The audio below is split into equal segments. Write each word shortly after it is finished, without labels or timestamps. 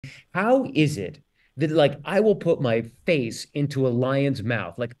How is it that like I will put my face into a lion's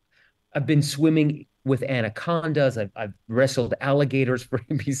mouth? Like I've been swimming with anacondas. I've wrestled alligators for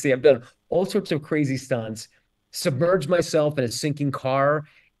NBC. I've done all sorts of crazy stunts, submerged myself in a sinking car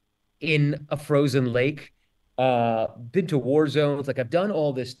in a frozen lake, been to war zones. Like I've done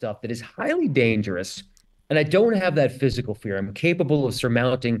all this stuff that is highly dangerous. And I don't have that physical fear. I'm capable of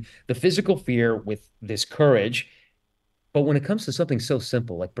surmounting the physical fear with this courage. But when it comes to something so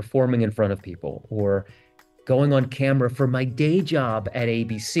simple like performing in front of people or going on camera for my day job at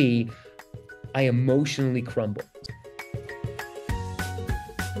ABC, I emotionally crumble.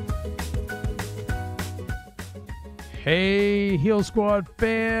 Hey, Heel Squad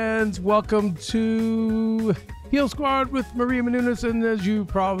fans, welcome to Heel Squad with Maria Menounos. And as you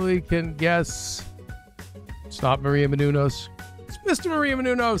probably can guess, it's not Maria Menounos, it's Mr. Maria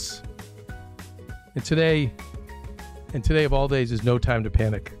Menounos. And today of all days is No Time to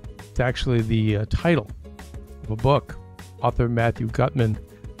Panic. It's actually the title of a book, author Matthew Gutman,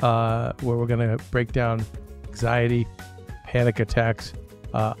 where we're going to break down anxiety, panic attacks,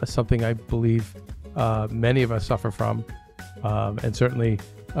 something I believe many of us suffer from, and certainly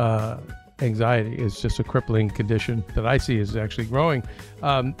anxiety is just a crippling condition that I see is actually growing.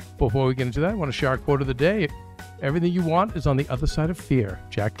 Before we get into that, I want to share our quote of the day. Everything you want is on the other side of fear,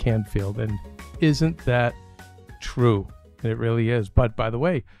 Jack Canfield. And isn't that true? And it really is. But by the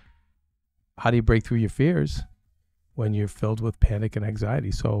way, how do you break through your fears when you're filled with panic and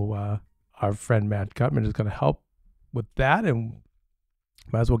anxiety? So our friend Matt Gutman is going to help with that, and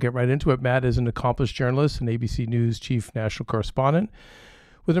might as well get right into it. Matt is an accomplished journalist and ABC News chief national correspondent.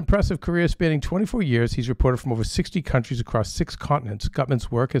 With an impressive career spanning 24 years, he's reported from over 60 countries across 6 continents.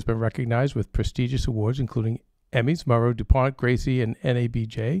 Gutman's work has been recognized with prestigious awards, including Emmys, Murrow, DuPont, Gracie, and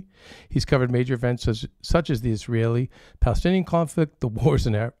NABJ. He's covered major events such as the Israeli-Palestinian conflict, the wars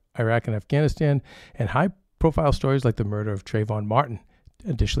in Iraq and Afghanistan, and high-profile stories like the murder of Trayvon Martin.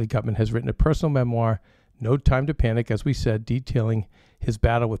 Additionally, Gutman has written a personal memoir, No Time to Panic, as we said, detailing his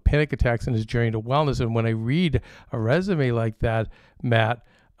battle with panic attacks and his journey to wellness. And when I read a resume like that, Matt,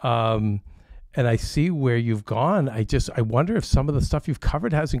 and I see where you've gone, I wonder if some of the stuff you've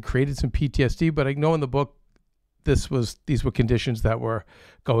covered hasn't created some PTSD. But I know in the book, these were conditions that were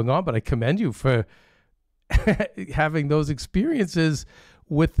going on. But I commend you for having those experiences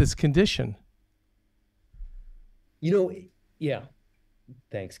with this condition. You know, yeah.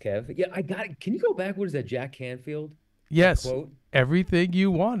 Thanks, Kev. Yeah, I got it. Can you go back? What is that, Jack Canfield? That Yes, quote? everything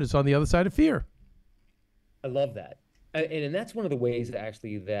you want is on the other side of fear. I love that. And that's one of the ways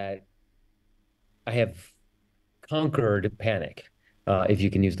actually that I have conquered panic, if you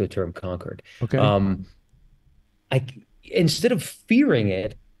can use the term conquered. Okay. Um, I instead of fearing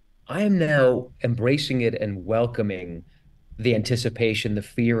it, I am now embracing it and welcoming the anticipation, the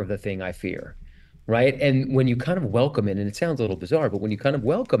fear of the thing I fear, right? And when you kind of welcome it, and it sounds a little bizarre, but when you kind of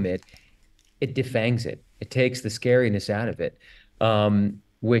welcome it, it defangs it. It takes the scariness out of it,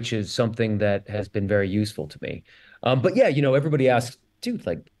 which is something that has been very useful to me. But yeah, everybody asks, dude,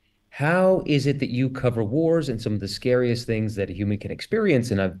 like, how is it that you cover wars and some of the scariest things that a human can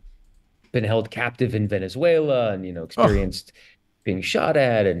experience? And I've been held captive in Venezuela and, Oh, experienced being shot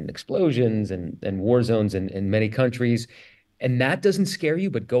at and explosions and war zones in many countries. And that doesn't scare you,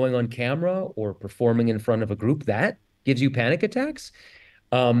 but going on camera or performing in front of a group, that gives you panic attacks.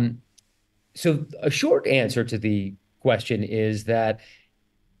 Um, so a short answer to the question is that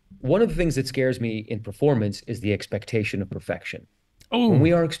one of the things that scares me in performance is the expectation of perfection. When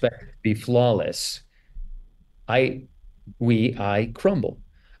we oh, are expected to be flawless, I I crumble.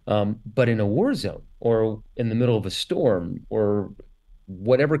 But in a war zone or in the middle of a storm or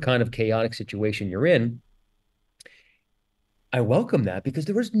whatever kind of chaotic situation you're in, I welcome that because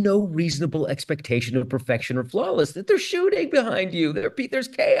there is no reasonable expectation of perfection or flawless. That they're shooting behind you, there's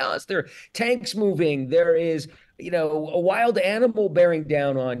chaos, there are tanks moving, there is, a wild animal bearing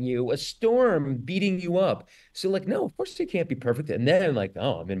down on you, a storm beating you up. So like, no, of course it can't be perfect. And then like,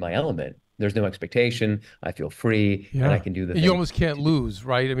 oh, I'm in my element. There's no expectation. I feel free and I yeah. can do the You thing. almost can't lose,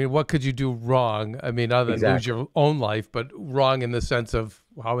 right? I mean, what could you do wrong? I mean, other than lose Exactly. your own life, but wrong in the sense of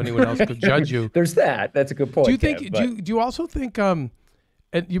how anyone else could judge you. There's that. That's a good Do you point, think? Kev. But Do you also think? And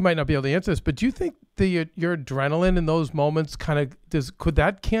you might not be able to answer this, but do you think your adrenaline in those moments kind of could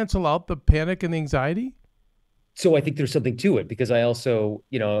that cancel out the panic and the anxiety? so I think there's something to it because I also,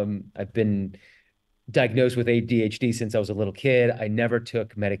 I've been diagnosed with ADHD since I was a little kid. I never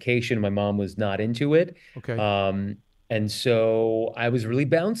took medication. My mom was not into it. Okay. Um, and so I was really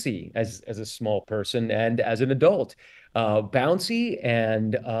bouncy as a small person and as an adult. Bouncy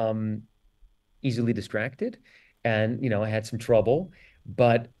and easily distracted. And, I had some trouble.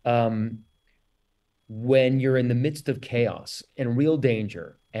 But when you're in the midst of chaos and real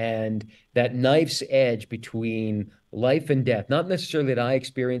danger and that knife's edge between life and death, not necessarily that I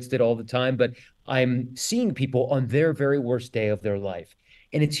experienced it all the time, but I'm seeing people on their very worst day of their life.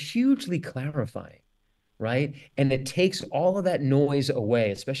 And it's hugely clarifying, right? And it takes all of that noise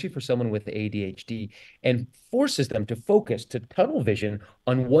away, especially for someone with ADHD, and forces them to focus, to tunnel vision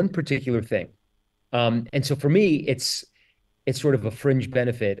on one particular thing. And so for me, it's sort of a fringe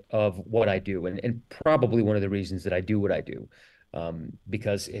benefit of what I do, and probably one of the reasons that I do what I do,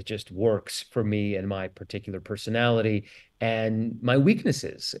 because it just works for me and my particular personality and my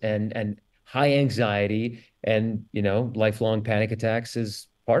weaknesses and high anxiety and lifelong panic attacks is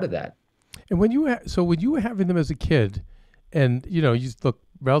part of that. And when you were having them as a kid, and you look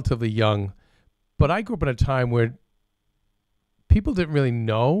relatively young, but I grew up in a time where people didn't really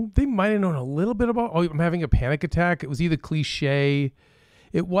know. They might have known a little bit about, oh, I'm having a panic attack. It was either cliche.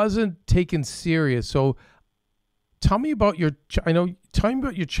 It wasn't taken serious. So tell me about tell me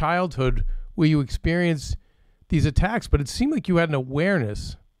about your childhood where you experienced these attacks, but it seemed like you had an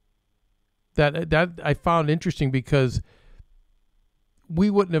awareness that I found interesting because we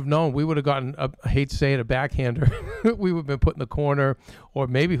wouldn't have known. We would have gotten, I hate to say it, a backhander. We would have been put in the corner, or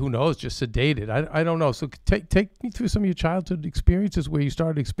maybe, who knows, just sedated. I don't know. So take me through some of your childhood experiences where you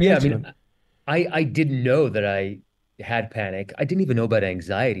started Yeah, I experiencing mean, them. I didn't know that I had panic. I didn't even know about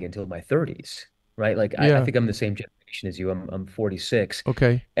anxiety until my 30s, right? Like I Yeah. think I'm the same generation as you. I'm 46.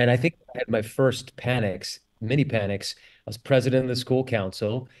 Okay. And I think I had my first panics, mini panics. I was president of the school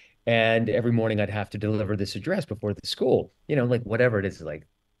council, and every morning I'd have to deliver this address before the school, like whatever it is, like,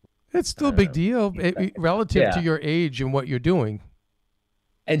 It's I still a don't big know. deal relative to Yeah. your age and what you're doing.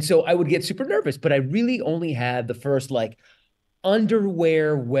 And so I would get super nervous, but I really only had the first like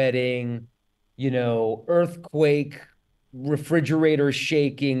underwear wetting, earthquake, refrigerator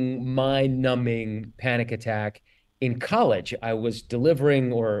shaking, mind numbing panic attack in college. I was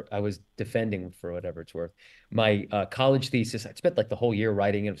delivering or I was defending, for whatever it's worth, my college thesis. I spent like the whole year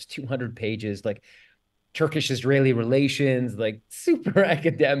writing it. It was 200 pages, like Turkish-Israeli relations, like super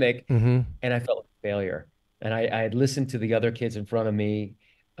academic. Mm-hmm. And I felt like a failure. And I had listened to the other kids in front of me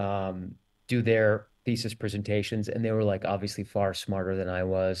um, do their thesis presentations, and they were like obviously far smarter than I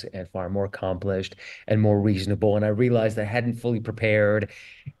was and far more accomplished and more reasonable. And I realized I hadn't fully prepared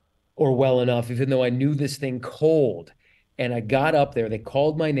or well enough, even though I knew this thing cold. And I got up there, they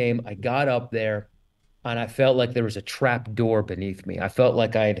called my name. I got up there, and I felt like there was a trap door beneath me. I felt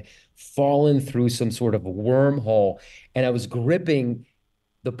like I'd fallen through some sort of a wormhole, and I was gripping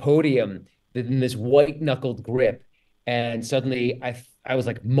the podium in this white knuckled grip. And suddenly I was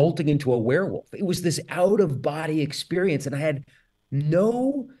like molting into a werewolf. It was this out of body experience, and I had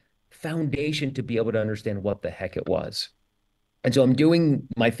no foundation to be able to understand what the heck it was. And so I'm doing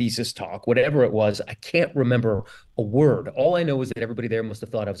my thesis talk, whatever it was. I can't remember a word. All I know is that everybody there must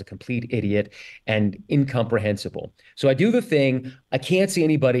have thought I was a complete idiot and incomprehensible. So I do the thing. I can't see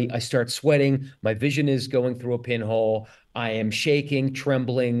anybody. I start sweating. My vision is going through a pinhole. I am shaking,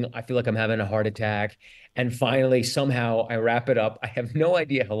 trembling. I feel like I'm having a heart attack. And finally, somehow I wrap it up. I have no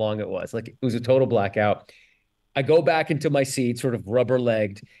idea how long it was. Like it was a total blackout. I go back into my seat, sort of rubber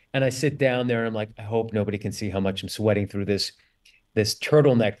legged, and I sit down there and I'm like, I hope nobody can see how much I'm sweating through this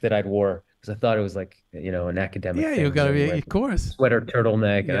turtleneck that I'd wore because I thought it was like, an academic Yeah, you thing, gotta you be, wear of course. sweater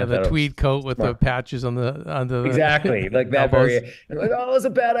turtleneck, and Yeah, I the thought it was tweed coat with the smart. patches on the under Exactly, the like that very. elbows. I'm like, oh, it was a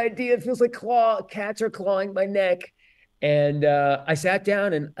bad idea. It feels like cats are clawing my neck, and I sat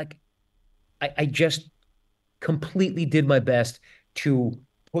down and like I just completely did my best to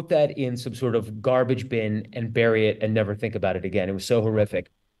put that in some sort of garbage bin and bury it and never think about it again. It was so horrific.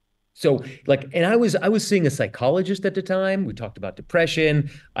 So like, and I was seeing a psychologist at the time. We talked about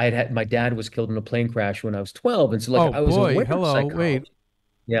depression. My dad was killed in a plane crash when I was 12. And so like Oh I was boy, aware of hello. Wait. psychology.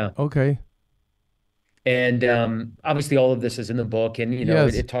 Yeah. Okay. And obviously all of this is in the book. And it,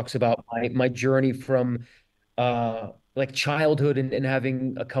 Yes. it talks about my journey from like childhood and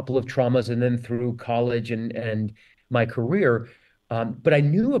having a couple of traumas and then through college and my career. But I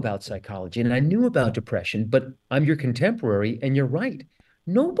knew about psychology and I knew about depression, but I'm your contemporary and you're right.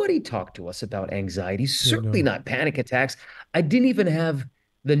 Nobody talked to us about anxiety, Yeah, certainly no. not panic attacks. I didn't even have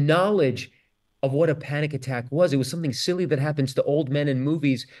the knowledge of what a panic attack was. It was something silly that happens to old men in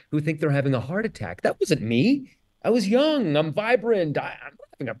movies who think they're having a heart attack. That wasn't me. I was young. I'm vibrant. I'm not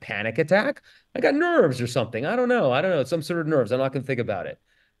having a panic attack. I got nerves or something. I don't know. I don't know. Some sort of nerves. I'm not going to think about it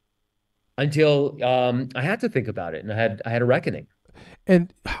until I had to think about it, and I had a reckoning.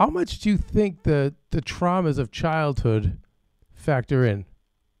 And how much do you think the traumas of childhood factor in?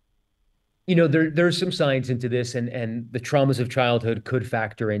 there's some science into this, and the traumas of childhood could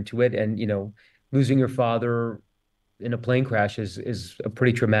factor into it. And losing your father in a plane crash is a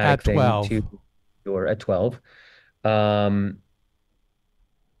pretty traumatic At thing 12. to or at 12. Um,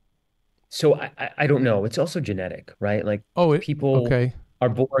 so I don't know. It's also genetic, right? Like Oh, people okay. are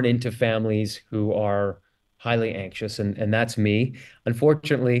born into families who are highly anxious, and that's me.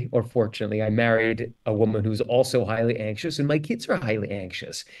 Unfortunately, or fortunately, I married a woman who's also highly anxious, and my kids are highly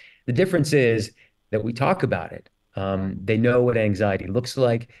anxious. The difference is that we talk about it. They know what anxiety looks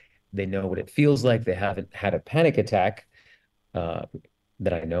like. They know what it feels like. They haven't had a panic attack, uh,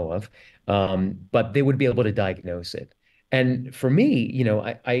 that I know of, but they would be able to diagnose it. And for me,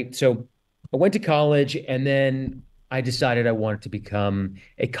 I went to college, and then I decided I wanted to become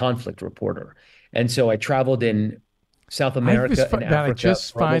a conflict reporter. And so I traveled in South America and I Africa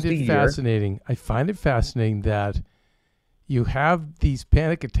just for find almost a it year. fascinating. I find it fascinating that you have these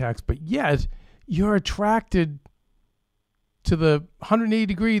panic attacks, but yet you're attracted to the 180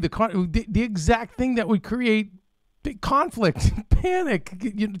 degree, the exact thing that would create big conflict, panic.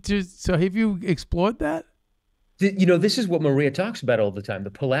 So have you explored that? This is what Maria talks about all the time,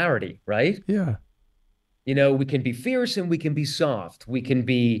 the polarity, right? Yeah. We can be fierce and we can be soft. We can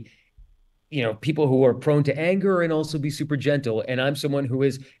be people who are prone to anger and also be super gentle. And I'm someone who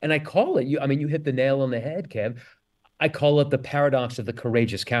is, and I call it, I mean, you hit the nail on the head, Kev. I call it the paradox of the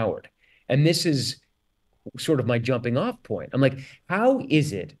courageous coward. And this is sort of my jumping off point. I'm like, how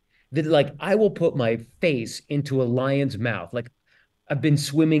is it that like I will put my face into a lion's mouth? Like I've been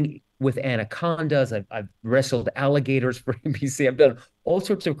swimming with anacondas, I've wrestled alligators for NBC, I've done all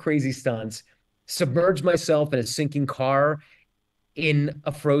sorts of crazy stunts, submerged myself in a sinking car in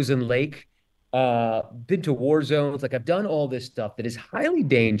a frozen lake, been to war zones. Like I've done all this stuff that is highly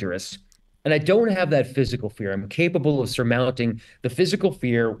dangerous. And I don't have that physical fear. I'm capable of surmounting the physical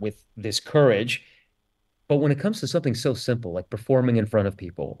fear with this courage. But when it comes to something so simple like performing in front of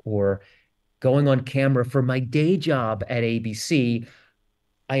people or going on camera for my day job at ABC,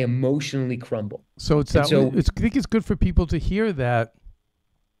 I emotionally crumble. So it's And that. so I think it's good for people to hear that.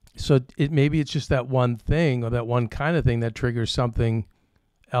 So maybe it's just that one thing or that one kind of thing that triggers something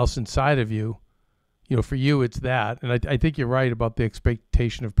else inside of you. For you, it's that, and I think you're right about the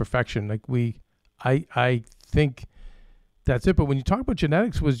expectation of perfection. Like I think that's it. But when you talk about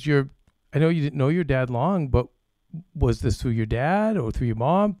genetics, I know you didn't know your dad long, but was this through your dad or through your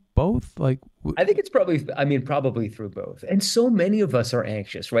mom? Both? Like, I think it's probably through both. And so many of us are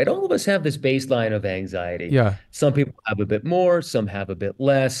anxious, right? All of us have this baseline of anxiety. yeah, Some people have a bit more, some have a bit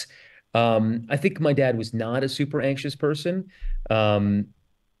less. I think my dad was not a super anxious person. Um,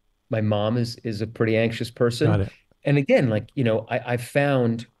 my mom is a pretty anxious got person. it. And again, like, I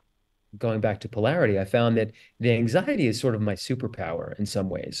found going back to polarity, I found that the anxiety is sort of my superpower in some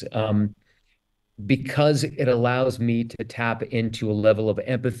ways. Because it allows me to tap into a level of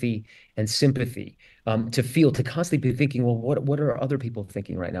empathy and sympathy, to constantly be thinking, well, what are other people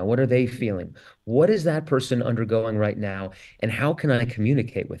thinking right now? What are they feeling? What is that person undergoing right now? And how can I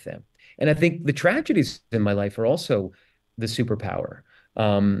communicate with them? And I think the tragedies in my life are also the superpower.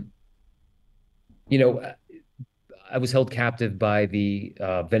 Um, you know, I was held captive by the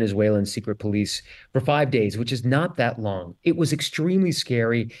Venezuelan secret police for 5 days, which is not that long. It was extremely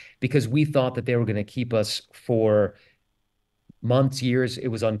scary because we thought that they were going to keep us for months, years. It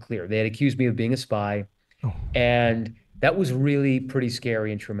was unclear. They had accused me of being a spy, Oh, and that was really pretty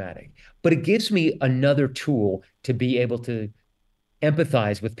scary and traumatic. But it gives me another tool to be able to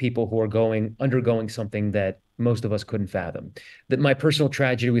empathize with people who are undergoing something that most of us couldn't fathom. That my personal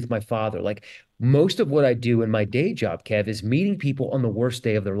tragedy with my father, like most of what I do in my day job, Kev, is meeting people on the worst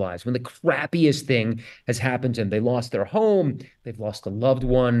day of their lives when the crappiest thing has happened to them. They lost their home, they've lost a loved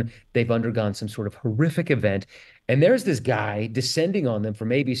one, they've undergone some sort of horrific event. And there's this guy descending on them from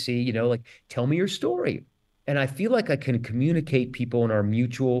ABC, like, tell me your story. And I feel like I can communicate people in our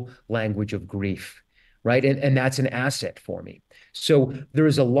mutual language of grief, right? And that's an asset for me. So there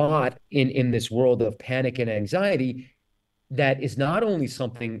is a lot in this world of panic and anxiety that is not only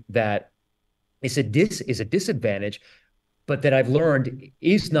something that is a disadvantage, but that I've learned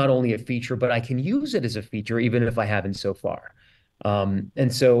is not only a feature, but I can use it as a feature even if I haven't so far.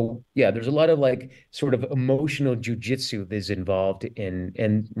 And so, yeah, there's a lot of like sort of emotional jujitsu that's involved in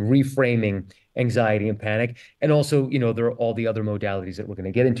reframing anxiety and panic. And also, there are all the other modalities that we're going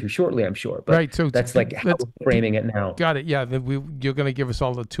to get into shortly, I'm sure. But right. So that's like how let's we're framing it now. got it. Yeah, you're going to give us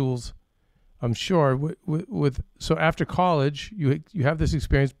all the tools, I'm sure. So after college, you have this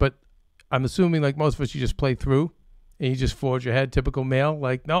experience, but I'm assuming like most of us, you just play through and you just forge ahead, typical male,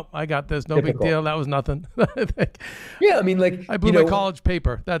 like, nope, I got this, no big Typical. deal, that was nothing. Like, Yeah, I mean, like, I blew my college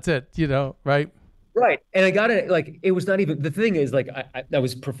paper, that's it, right? right. And I got it. Like, it was not even the thing is, like, I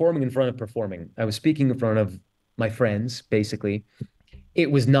was performing in front of performing. I was speaking in front of my friends, basically. It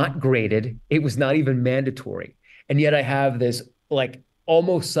was not graded, it was not even mandatory. And yet I have this, like,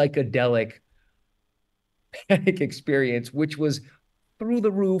 almost psychedelic panic experience, which was through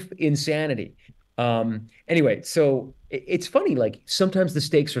the roof insanity. Anyway, so it's funny, like, sometimes the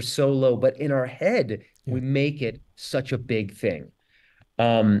stakes are so low, but in our head, Yeah. we make it such a big thing.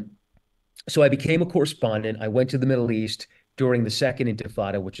 Um, so I became a correspondent. I went to the Middle East during the second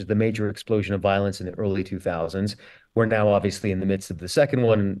Intifada, which is the major explosion of violence in the early 2000s. We're now obviously in the midst of the second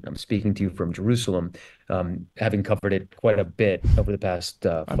one. And I'm speaking to you from Jerusalem, having covered it quite a bit over the past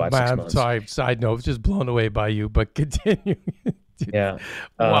five, six I'm months. sorry, side note, just blown away by you, but continue. Yeah, it's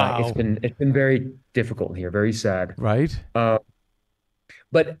Wow. been very difficult here, very sad. Right? Uh,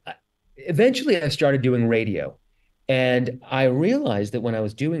 but eventually I started doing radio. And I realized that when I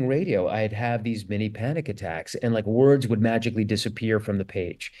was doing radio, I'd have these mini panic attacks and, like, words would magically disappear from the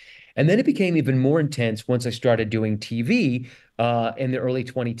page. And then it became even more intense once I started doing TV in the early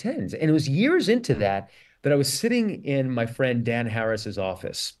 2010s. And it was years into that I was sitting in my friend Dan Harris's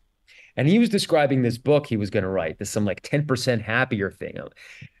office. And he was describing this book he was going to write, this some like 10% happier thing.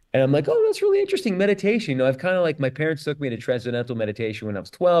 And I'm like, oh, that's really interesting. Meditation. I've kind of, like, my parents took me to transcendental meditation when I was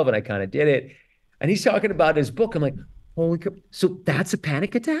 12, and I kind of did it. And he's talking about his book. I'm like, holy crap. So that's a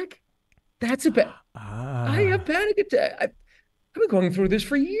panic attack? That's a I have Ah, panic attack. I've been going through this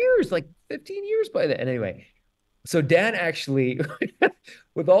for years, like 15 years by then. And anyway, so Dan actually,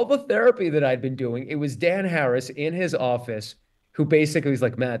 with all the therapy that I'd been doing, it was Dan Harris in his office who basically was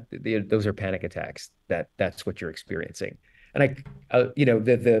like, Matt, those are panic attacks. That's what you're experiencing. And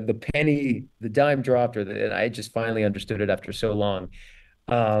the penny, the dime dropped, and I just finally understood it after so long.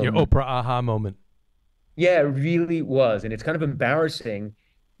 your Um, Oprah aha moment. yeah, it really was. And it's kind of embarrassing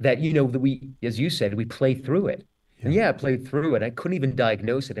that, that we, as you said, we play through it. And Yeah. yeah, I played through it. I couldn't even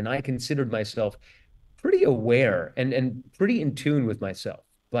diagnose it. And I considered myself pretty aware and pretty in tune with myself,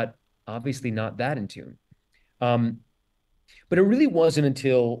 but obviously not that in tune. Um, but it really wasn't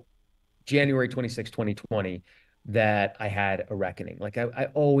until January 26, 2020, that I had a reckoning. Like, I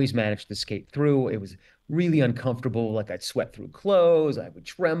always managed to skate through. It was really uncomfortable. Like, I'd sweat through clothes, I would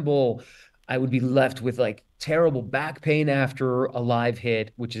tremble. I would be left with, like, terrible back pain after a live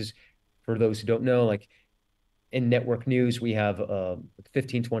hit, which is, for those who don't know, like, in network news, we have a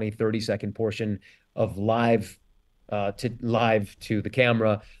 15, 20, 30-second portion of live to the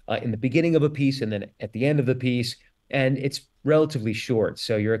camera in the beginning of a piece and then at the end of the piece. And it's relatively short.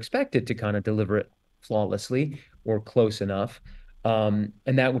 So you're expected to kind of deliver it flawlessly or close enough. And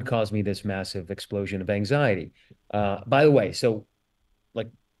that would cause me this massive explosion of anxiety. By the way, so, like,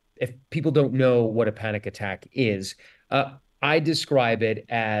 if people don't know what a panic attack is, I describe it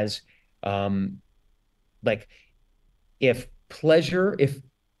as, like, if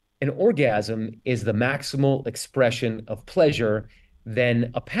an orgasm is the maximal expression of pleasure, then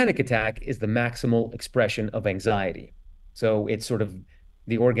a panic attack is the maximal expression of anxiety. So it's sort of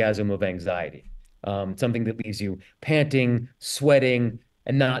the orgasm of anxiety, something that leaves you panting, sweating,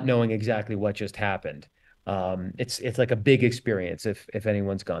 and not knowing exactly what just happened. It's like a big experience if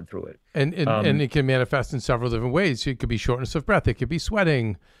anyone's gone through it. And it can manifest in several different ways. It could be shortness of breath. It could be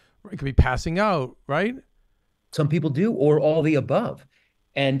sweating. It could be passing out, right? Some people do, or all the above.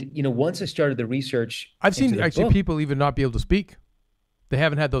 And once I started the research I've into seen the actually book, people even not be able to speak. They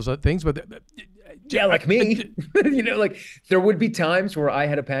haven't had those things, but yeah, like me, like, there would be times where I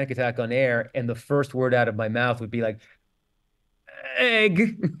had a panic attack on air, and the first word out of my mouth would be like,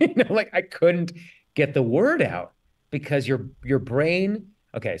 egg. Like, I couldn't get the word out because your brain.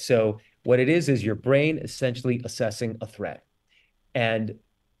 Okay, so what it is your brain essentially assessing a threat, and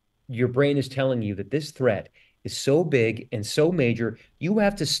your brain is telling you that this threat is so big and so major, you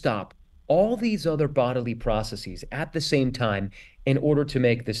have to stop all these other bodily processes at the same time in order to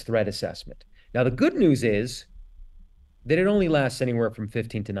make this threat assessment. Now, the good news is that it only lasts anywhere from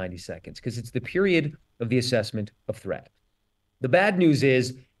 15 to 90 seconds because it's the period of the assessment of threat. The bad news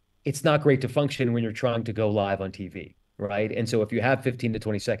is it's not great to function when you're trying to go live on TV, right? And so if you have 15 to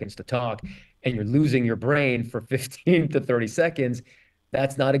 20 seconds to talk and you're losing your brain for 15 to 30 seconds,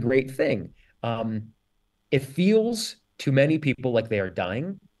 that's not a great thing. It feels to many people like they are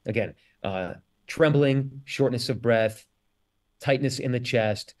dying. Again, trembling, shortness of breath, tightness in the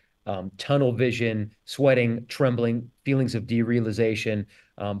chest, tunnel vision, sweating, trembling, feelings of derealization,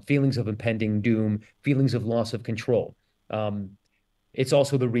 feelings of impending doom, feelings of loss of control. It's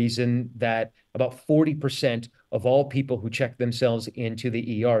also the reason that about 40% of all people who check themselves into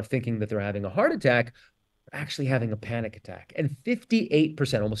the ER thinking that they're having a heart attack are actually having a panic attack. And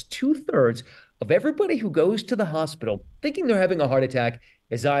 58%, almost two-thirds of everybody who goes to the hospital thinking they're having a heart attack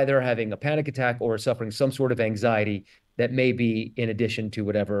is either having a panic attack or suffering some sort of anxiety that may be in addition to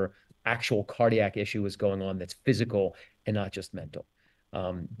whatever actual cardiac issue is going on that's physical and not just mental.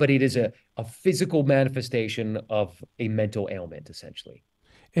 But it is a physical manifestation of a mental ailment, essentially.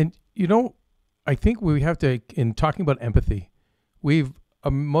 And I think we have to, in talking about empathy, we've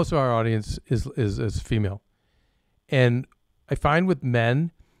most of our audience is female, and I find with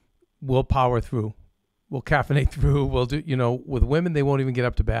men, we'll power through, we'll caffeinate through, we'll do. With women, they won't even get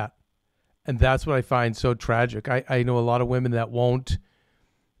up to bat, and that's what I find so tragic. I know a lot of women that won't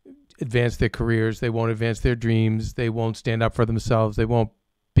advance their careers, they won't advance their dreams, they won't stand up for themselves, they won't,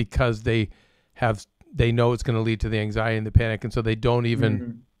 because they know it's going to lead to the anxiety and the panic, and so they don't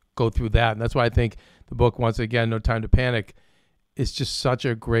even go through that. And that's why I think the book, once again, No Time to Panic, is just such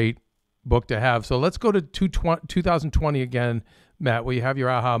a great book to have. So let's go to 2020 again, Matt, where you have your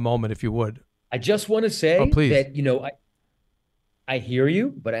aha moment, if you would. I just want to say please. that, I hear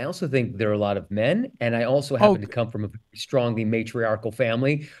you, but I also think there are a lot of men, and I also happen to come from a very strongly matriarchal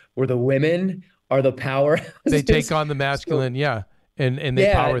family where the women are the power. They take on the masculine, and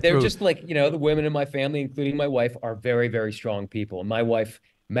they power through. They're just like, the women in my family, including my wife, are very, very strong people. And my wife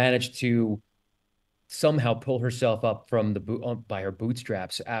managed to somehow pull herself up from by her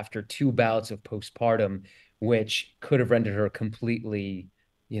bootstraps after 2 bouts of postpartum, which could have rendered her completely,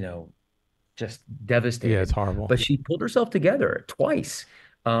 just devastated. Yeah, it's horrible. But she pulled herself together twice.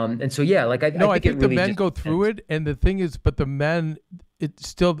 And so, I think the really men go through it. And the thing is, but the men, it's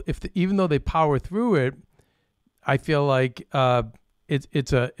still, even though they power through it, I feel like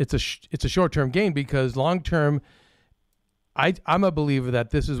it's a short-term gain, because long-term, I'm a believer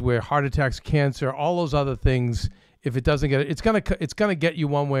that this is where heart attacks, cancer, all those other things, if it doesn't get it, it's gonna get you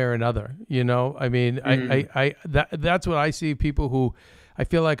one way or another. I mean, that's what I see. People who, I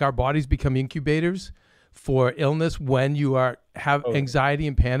feel like our bodies become incubators for illness when you have anxiety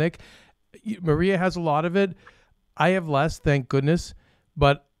and panic. Maria has a lot of it. I have less, thank goodness.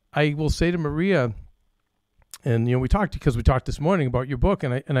 But I will say to Maria, and we talked this morning about your book,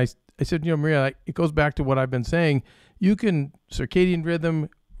 and I said, Maria, it goes back to what I've been saying. You can circadian rhythm,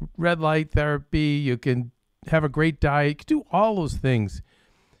 red light therapy, you can have a great diet, you can do all those things,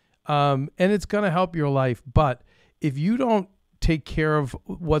 and it's going to help your life. But if you don't take care of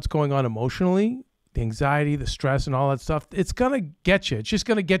what's going on emotionally, the anxiety, the stress, and all that stuff, it's going to get you. It's just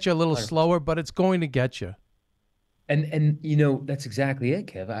going to get you a little slower, but it's going to get you. And that's exactly it,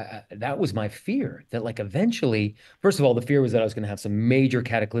 Kev. That was my fear, that like eventually, first of all, the fear was that I was going to have some major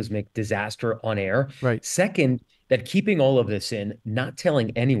cataclysmic disaster on air. Right. Second, that keeping all of this in, not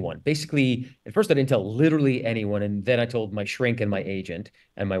telling anyone. Basically, at first I didn't tell literally anyone, and then I told my shrink and my agent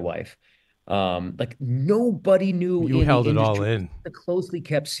and my wife. Like nobody knew. You held it all in. The closely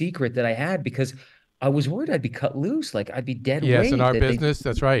kept secret that I had, because I was worried I'd be cut loose, like I'd be dead weight. Yes, in our business,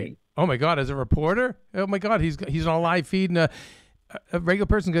 that's right. Oh my God, as a reporter, oh my God, he's on a live feed, and a regular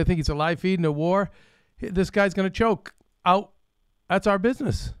person's gonna think he's a live feed in a war. This guy's gonna choke out. That's our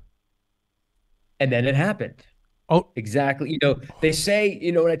business. And then it happened. Oh, exactly. They say,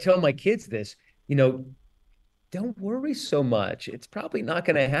 when I tell my kids this, don't worry so much. It's probably not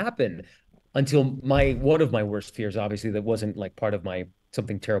going to happen, until one of my worst fears, obviously, that wasn't like part of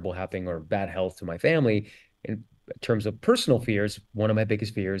something terrible happening or bad health to my family. In terms of personal fears, one of my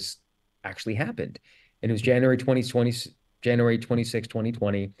biggest fears actually happened. And it was January 26,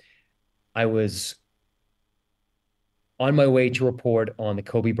 2020. I was on my way to report on the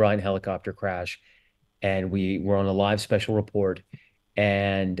Kobe Bryant helicopter crash, and we were on a live special report,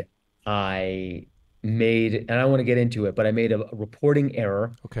 and I don't want to get into it, but I made a reporting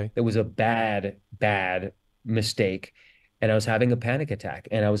error. Okay. That was a bad mistake. And I was having a panic attack,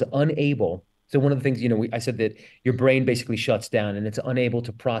 and I was unable. So one of the things, I said that your brain basically shuts down and it's unable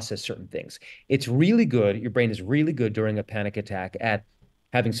to process certain things. It's really good. Your brain is really good during a panic attack at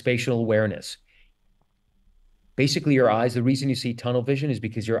having spatial awareness. Basically, your eyes, the reason you see tunnel vision is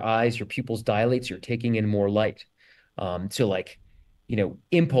because your pupils dilate, so you're taking in more light.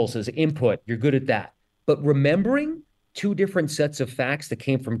 Impulses, input, you're good at that. But remembering 2 different sets of facts that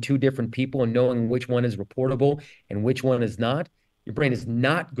came from 2 different people and knowing which one is reportable and which one is not, your brain is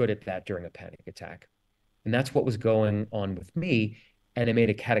not good at that during a panic attack. And that's what was going on with me. And I made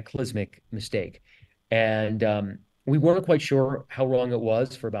a cataclysmic mistake. And we weren't quite sure how wrong it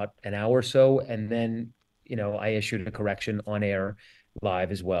was for about an hour or so. And then, I issued a correction on air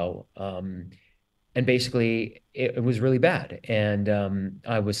live as well. And basically it was really bad. And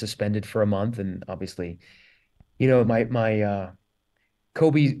I was suspended for a month. And obviously, my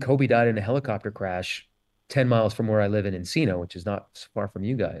Kobe died in a helicopter crash 10 miles from where I live in Encino, which is not so far from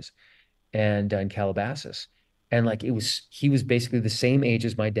you guys, and in Calabasas. And like he was basically the same age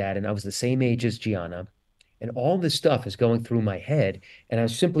as my dad, and I was the same age as Gianna. And all this stuff is going through my head, and I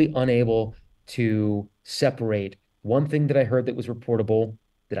was simply unable to separate one thing that I heard that was reportable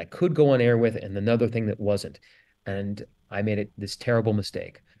that I could go on air with, and another thing that wasn't. And I made it this terrible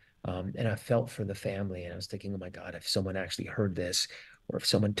mistake. And I felt for the family, and I was thinking, oh my God, if someone actually heard this, or if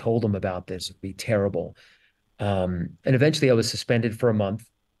someone told them about this, it'd be terrible. And eventually I was suspended for a month,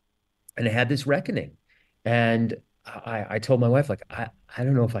 and I had this reckoning. And I told my wife, like, I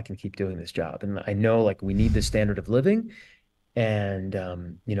don't know if I can keep doing this job. And I know like we need this standard of living, and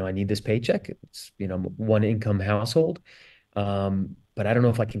I need this paycheck. It's, one income household. But I don't know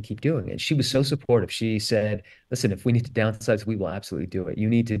if I can keep doing it. And she was so supportive. She said, listen, if we need to downsize, we will absolutely do it. You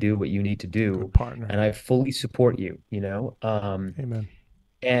need to do what you need to do. Good partner. And I fully support you, Amen.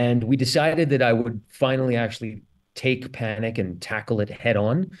 and we decided that I would finally actually take panic and tackle it head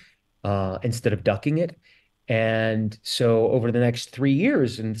on, instead of ducking it. And so over the next 3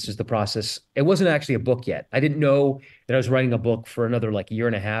 years, and this is the process, it wasn't actually a book yet. I didn't know that I was writing a book for another like year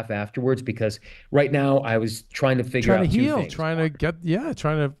and a half afterwards, because right now I was trying to figure Trying to out two heal, things. trying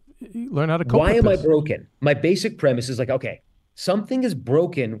to learn how to cope Why with am I this. broken? My basic premise is like, okay, something is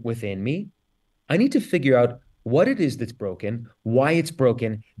broken within me. I need to figure out what it is that's broken, why it's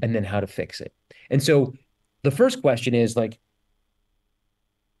broken, and then how to fix it. And so the first question is like,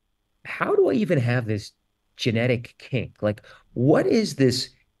 how do I even have this genetic kink? Like, what is this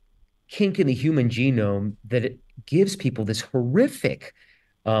kink in the human genome that it gives people this horrific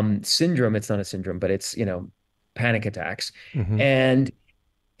syndrome? It's not a syndrome, but it's, panic attacks, Mm-hmm. and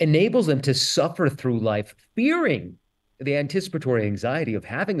enables them to suffer through life fearing the anticipatory anxiety of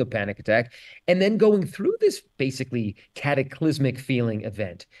having a panic attack, and then going through this basically cataclysmic feeling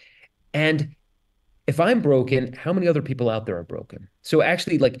event. And if I'm broken, how many other people out there are broken? So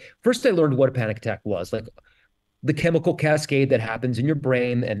actually, like, first I learned what a panic attack was, like the chemical cascade that happens in your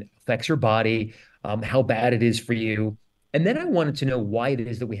brain and affects your body, how bad it is for you. And then I wanted to know why it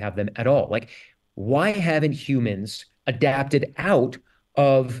is that we have them at all. Like, why haven't humans adapted out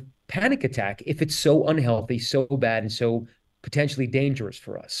of panic attack if it's so unhealthy, so bad, and so potentially dangerous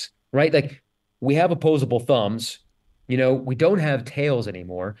for us, right? Like, we have opposable thumbs, we don't have tails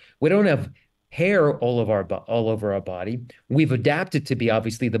anymore. We don't have hair all over our body. We've adapted to be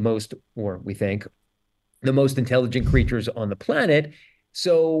obviously the most, or we think, the most intelligent creatures on the planet.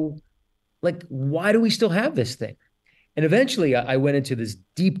 So, like, why do we still have this thing? And eventually I went into this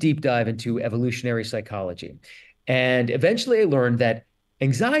deep, deep dive into evolutionary psychology. And eventually I learned that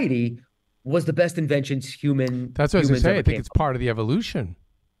anxiety was the best inventions That's what I was going to humans say. I ever think came it's up part of the evolution. with.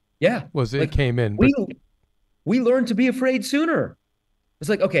 Yeah. Was it Like, came in, but we learned to be afraid sooner. It's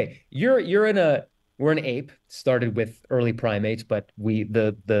like, okay, we're an ape, started with early primates, but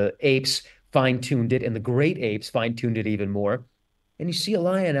the apes fine-tuned it, and the great apes fine-tuned it even more. And you see a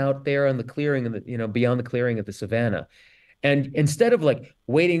lion out there in the clearing, and beyond the clearing of the savannah. And instead of like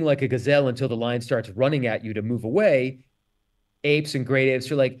waiting like a gazelle until the lion starts running at you to move away, apes and great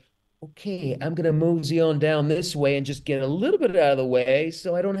apes are like, okay, I'm gonna mosey on down this way and just get a little bit out of the way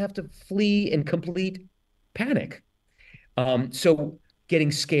so I don't have to flee in complete panic. So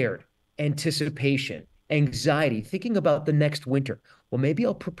getting scared, anticipation, anxiety, thinking about the next winter. Well, maybe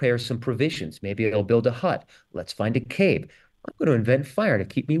I'll prepare some provisions. Maybe I'll build a hut. Let's find a cave. I'm going to invent fire to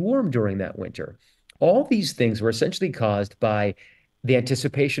keep me warm during that winter. All these things were essentially caused by the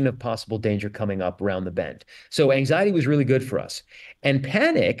anticipation of possible danger coming up around the bend. So anxiety was really good for us. And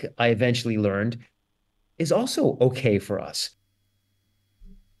panic, I eventually learned, is also okay for us.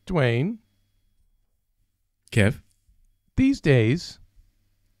 Dwayne, Kev. these days,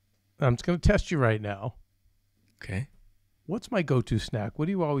 I'm just going to test you right now. Okay. What's my go-to snack? What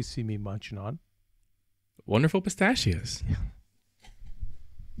do you always see me munching on? Wonderful pistachios.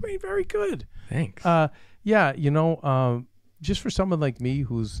 Very, very good. Thanks. Yeah, just for someone like me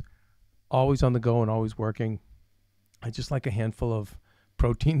who's always on the go and always working, I just like a handful of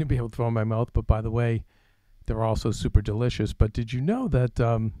protein to be able to throw in my mouth. But by the way, they're also super delicious. But did you know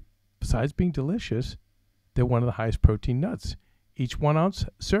that besides being delicious, they're one of the highest protein nuts? Each 1 ounce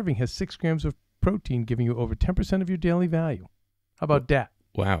serving has 6 grams of protein, giving you over 10% of your daily value. How about that?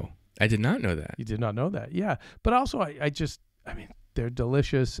 Wow. I did not know that. You did not know that. Yeah. But also, I mean, they're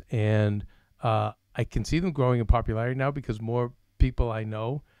delicious, and I can see them growing in popularity now because more people I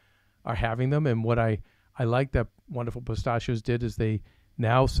know are having them. And what I like that Wonderful Pistachios did is they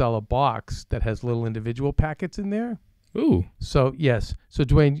now sell a box that has little individual packets in there. Ooh. So yes. So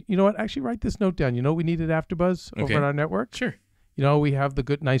Dwayne, you know what? Actually, write this note down. You know what we needed AfterBuzz over Okay. at our network? Sure. You know, we have the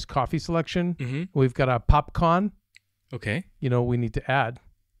good, nice coffee selection. Mm-hmm. We've got a popcorn. Okay. You know, we need to add.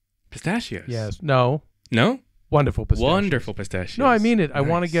 Pistachios. Yes. No. No? Wonderful pistachios. Wonderful pistachios. No, I mean it. I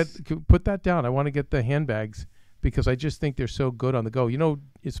want to Nice. put that down. I want to get the handbags because I just think they're so good on the go. You know,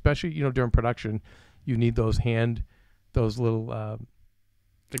 especially, you know, during production, you need those little,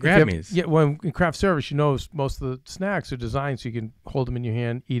 The grab me's. yeah, when in craft service, you know, most of the snacks are designed so you can hold them in your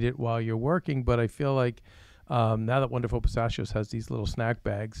hand, eat it while you're working. But I feel like now that Wonderful Pistachios has these little snack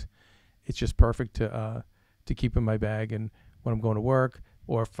bags, it's just perfect to keep in my bag and when I'm going to work,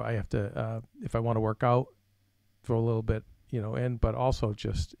 or if I have to, if I want to work out for a little bit, you know. But also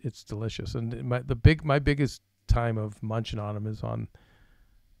just it's delicious. And my biggest time of munching on them is on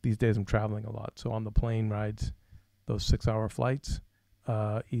these days. I'm traveling a lot, so on the plane rides, those 6-hour flights.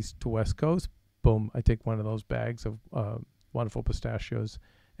 East to West Coast, boom, I take one of those bags of Wonderful Pistachios,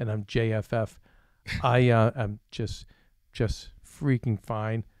 and I'm JFF. I am just freaking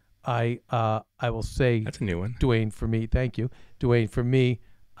fine. I will say, That's a new one. Dwayne, for me, thank you, Dwayne. For me,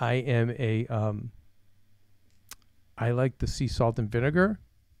 I am I like the sea salt and vinegar.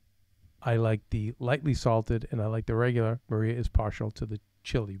 I like the lightly salted, and I like the regular. Maria is partial to the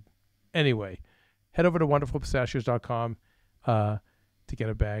chili. Anyway, head over to wonderfulpistachios.com to get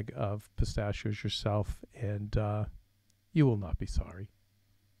a bag of pistachios yourself, and you will not be sorry.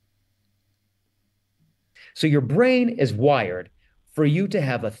 So your brain is wired for you to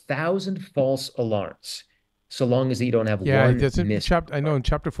have 1,000 false alarms, so long as you don't have Yeah, one that's in missed. I know in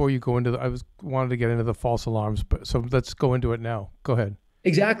chapter 4 you go into wanted to get into the false alarms, but so let's go into it now. Go ahead.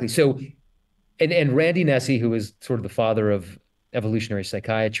 Exactly. So, and Randy Nesse, who is sort of the father of evolutionary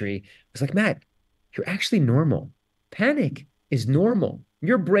psychiatry, was like, Matt, you're actually normal. Panic is normal.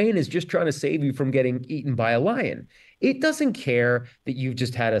 Your brain is just trying to save you from getting eaten by a lion. It doesn't care that you've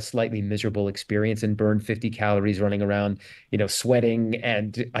just had a slightly miserable experience and burned 50 calories running around, you know, sweating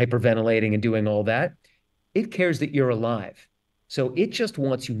and hyperventilating and doing all that. It cares that you're alive. So it just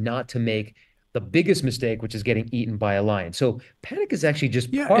wants you not to make the biggest mistake, which is getting eaten by a lion. So panic is actually just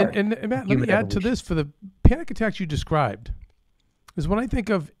Yeah, part and Matt, of let human me add to evolution. this for the panic attacks you described. Is when I think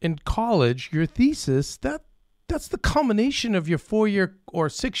of in college, your thesis, that's the culmination of your 4-year or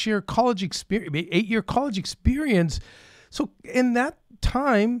 6-year college experience, 8-year college experience. So in that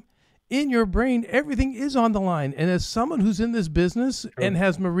time, in your brain, everything is on the line. And as someone who's in this business and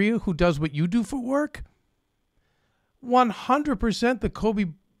has Maria who does what you do for work, 100% the Kobe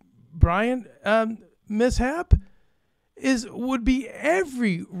Bryant mishap would be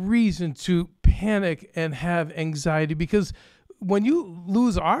every reason to panic and have anxiety, because when you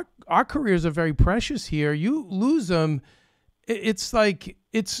lose our careers are very precious here. You lose them, it's like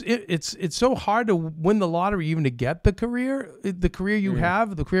it's so hard to win the lottery even to get the career you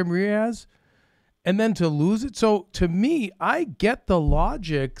have, the career Maria has, and then to lose it. So to me, I get the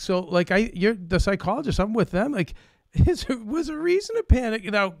logic. So like you're the psychologist, I'm with them. Like, was a reason to panic.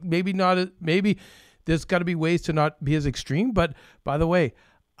 Now maybe not. Maybe there's got to be ways to not be as extreme. But by the way,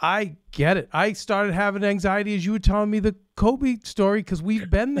 I get it. I started having anxiety as you were telling me the Kobe story, because we've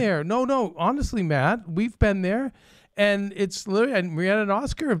been there. No, honestly, Matt, we've been there. And it's literally a Marietta and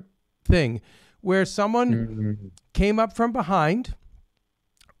Oscar thing where someone came up from behind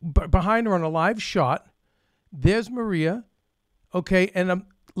her on a live shot. There's Maria. Okay. And a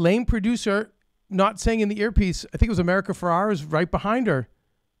lame producer not saying in the earpiece, I think it was America Ferrara is right behind her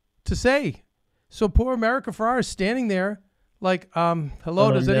to say. So poor America Ferrara is standing there like,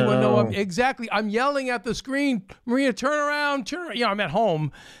 hello, does anyone know I'm exactly? I'm yelling at the screen, Maria, turn around. Yeah, I'm at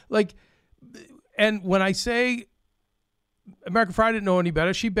home. Like, and when I say America Ferrara didn't know any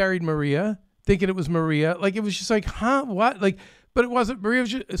better, she buried Maria, thinking it was Maria. Like, it was just like, huh, what? Like, but it wasn't Maria.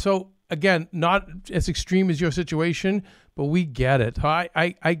 So again, not as extreme as your situation, but we get it.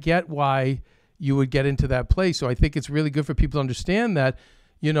 I get why you would get into that place. So I think it's really good for people to understand that,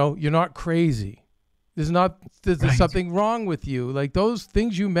 you know, you're not crazy. There's right. Something wrong with you. Like those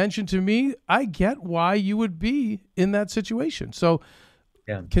things you mentioned to me, I get why you would be in that situation. So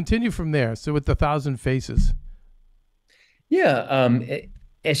continue from there. So with the 1,000 faces. Yeah.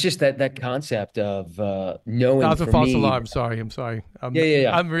 It's just that concept of knowing. 1,000 false alarms. Sorry. I'm sorry.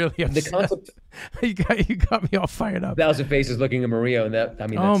 Yeah. I'm really upset. The concept. you got me all fired up. 1,000 faces looking at Maria, and that's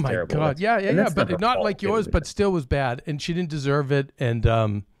oh my terrible. God. Yeah. But not like yours, but still was bad. And she didn't deserve it.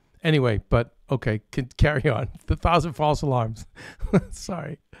 And anyway, but okay, carry on. The 1,000 false alarms.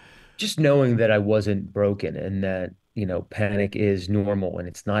 Sorry. Just knowing that I wasn't broken and that, you know, panic is normal and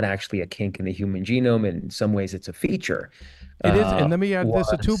it's not actually a kink in the human genome. And in some ways it's a feature. It is, and let me add this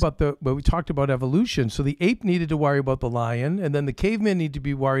too was about what we talked about evolution. So the ape needed to worry about the lion, and then the caveman needed to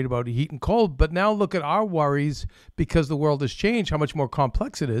be worried about heat and cold. But now look at our worries because the world has changed, how much more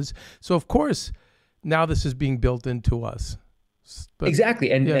complex it is. So of course, now this is being built into us. But,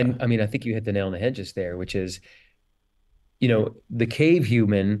 exactly. And I mean, I think you hit the nail on the head just there, which is, the cave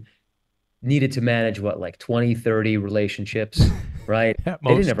human needed to manage what, like 20, 30 relationships, right? at They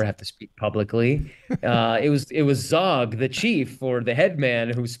didn't most. ever have to speak publicly. It was Zog, the chief or the head man,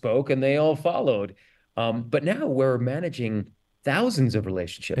 who spoke, and they all followed. But now we're managing thousands of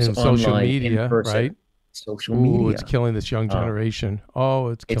relationships And social online, in media, person, right? social Ooh, it's media. killing this young Uh, generation. Oh,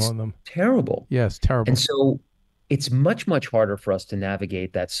 it's it's killing them. terrible. Yes, And terrible. so it's much, much harder for us to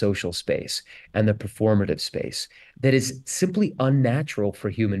navigate that social space and the performative space that is simply unnatural for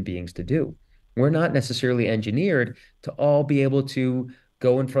human beings to do. We're not necessarily engineered to all be able to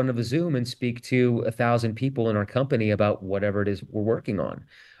go in front of a Zoom and speak to 1,000 people in our company about whatever it is we're working on.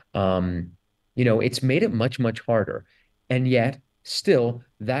 It's made it much, much harder. And yet, still,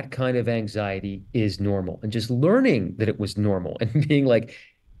 that kind of anxiety is normal. And just learning that it was normal and being like,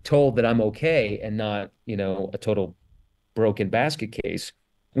 told that I'm okay and not, a total broken basket case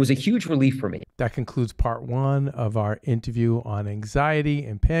was a huge relief for me. That concludes part 1 of our interview on anxiety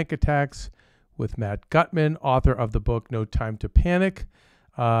and panic attacks with Matt Gutman, author of the book No Time to Panic.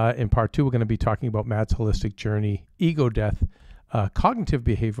 In part 2, we're going to be talking about Matt's holistic journey, ego death, cognitive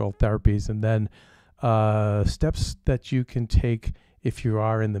behavioral therapies, and then steps that you can take if you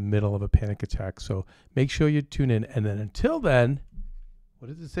are in the middle of a panic attack. So make sure you tune in. And then until then, what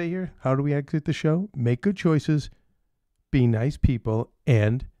does it say here? How do we exit the show? Make good choices, be nice people,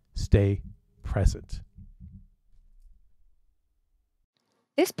 and stay present.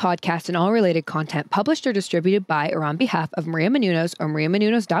 This podcast and all related content published or distributed by or on behalf of Maria Menounos or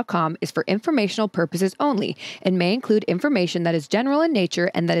mariamenounos.com is for informational purposes only and may include information that is general in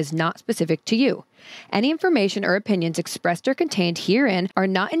nature and that is not specific to you. Any information or opinions expressed or contained herein are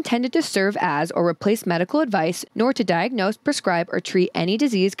not intended to serve as or replace medical advice, nor to diagnose, prescribe, or treat any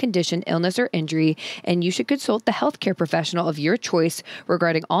disease, condition, illness, or injury, and you should consult the healthcare professional of your choice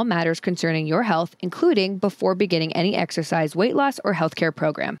regarding all matters concerning your health, including before beginning any exercise, weight loss, or healthcare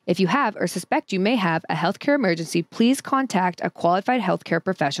program. If you have or suspect you may have a healthcare emergency, please contact a qualified healthcare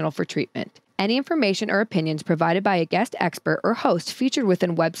professional for treatment. Any information or opinions provided by a guest expert or host featured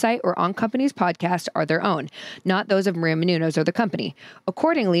within website or on company's podcast are their own, not those of Maria Menounos or the company.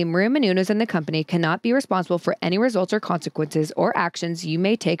 Accordingly, Maria Menounos and the company cannot be responsible for any results or consequences or actions you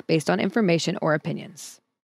may take based on information or opinions.